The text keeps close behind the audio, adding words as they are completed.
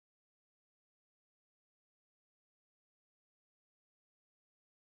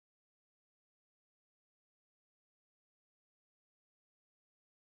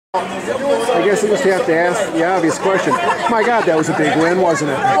I guess I just have to ask the obvious question. My God, that was a big win,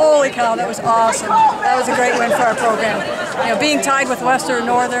 wasn't it? Holy cow, that was awesome. That was a great win for our program. You know, being tied with Western,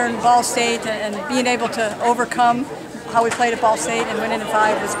 Northern, Ball State, and being able to overcome how we played at Ball State and winning in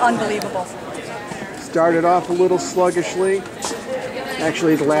 5 was unbelievable. Started off a little sluggishly.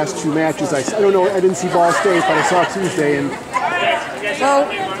 Actually, the last 2 matches, I don't know, I didn't see Ball State, but I saw Tuesday. And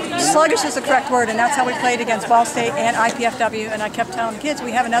well, sluggish is the correct word, and that's how we played against Ball State and IPFW. And I kept telling the kids,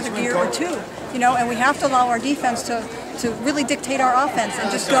 we have another gear or 2, you know, and we have to allow our defense to really dictate our offense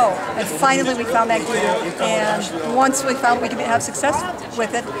and just go. And finally, we found that gear. And once we found we could have success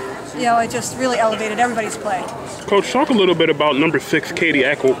with it, you know, it just really elevated everybody's play. Coach, talk a little bit about number 6, Katie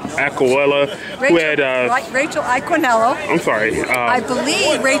Aquilella, who had Rachel Iquinello. I'm sorry. I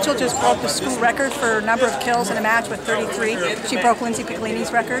believe Rachel just broke the school record for number of kills in a match with 33. She broke Lindsay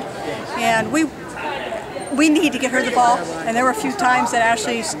Piccolini's record, and we need to get her the ball. And there were a few times that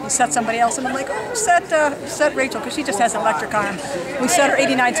Ashley set somebody else, and I'm like, oh, set Rachel, because she just has an electric arm. We set her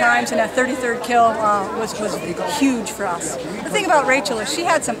 89 times, and that 33rd kill was huge for us. The thing about Rachel is she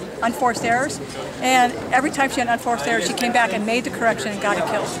had some unforced errors, and every time she had an unforced error, she came back and made the correction and got a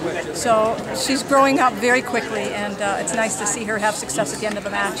kill. So she's growing up very quickly, and it's nice to see her have success at the end of a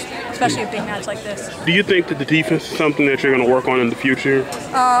match, especially a big match like this. Do you think that the defense is something that you're going to work on in the future?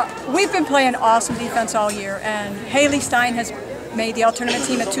 We've been playing awesome defense all year, and Haley Stein has made the all-tournament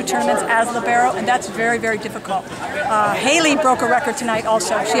team at 2 tournaments as libero, and that's very, very difficult. Haley broke a record tonight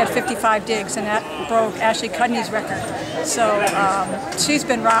also. She had 55 digs, and that broke Ashley Cudney's record. So she's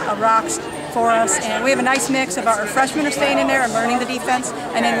been a rocks for us, and we have a nice mix of our freshmen are staying in there and learning the defense,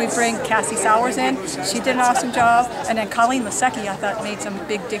 and then we bring Cassie Sowers in. She did an awesome job, and then Colleen Lasecki, I thought, made some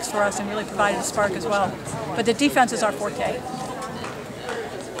big digs for us and really provided a spark as well. But the defense is our forte.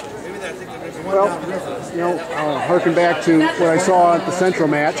 Well, you know, harken back to what I saw at the Central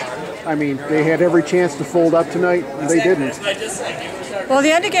match. I mean, they had every chance to fold up tonight, and they didn't. Well,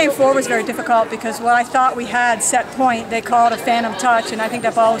 the end of game 4 was very difficult because what I thought we had set point, they called a phantom touch, and I think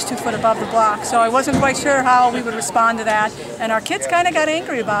that ball was 2 foot above the block. So I wasn't quite sure how we would respond to that, and our kids kind of got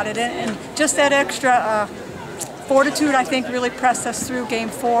angry about it, and just that extra fortitude, I think, really pressed us through game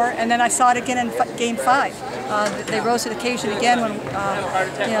 4, and then I saw it again in game 5. They rose to the occasion again when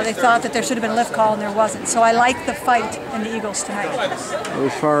you know, they thought that there should have been a lift call and there wasn't. So I like the fight in the Eagles tonight.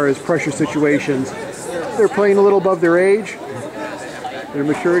 As far as pressure situations, they're playing a little above their age, their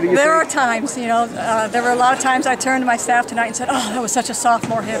maturity. There are times, you know, there were a lot of times I turned to my staff tonight and said, oh, that was such a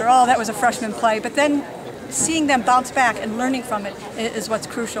sophomore hit, or oh, that was a freshman play. But then seeing them bounce back and learning from it is what's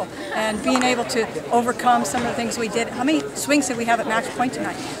crucial. And being able to overcome some of the things we did. How many swings did we have at match point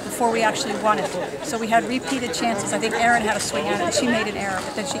tonight before we actually won it? So we had repeated chances. I think Erin had a swing at it and she made an error,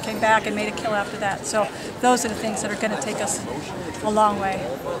 but then she came back and made a kill after that. So those are the things that are going to take us a long way.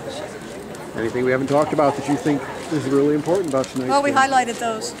 Anything we haven't talked about that you think is really important about tonight? Well, we highlighted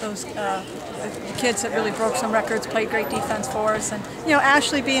those the kids that really broke some records, played great defense for us, and you know,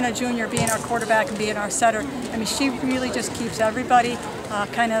 Ashley being a junior, being our quarterback and being our setter, I mean, she really just keeps everybody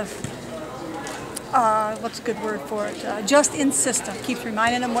kind of what's a good word for it? Just in system. Keeps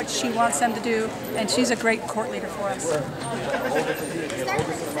reminding them what she wants them to do, and she's a great court leader for us.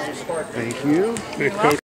 Thank you.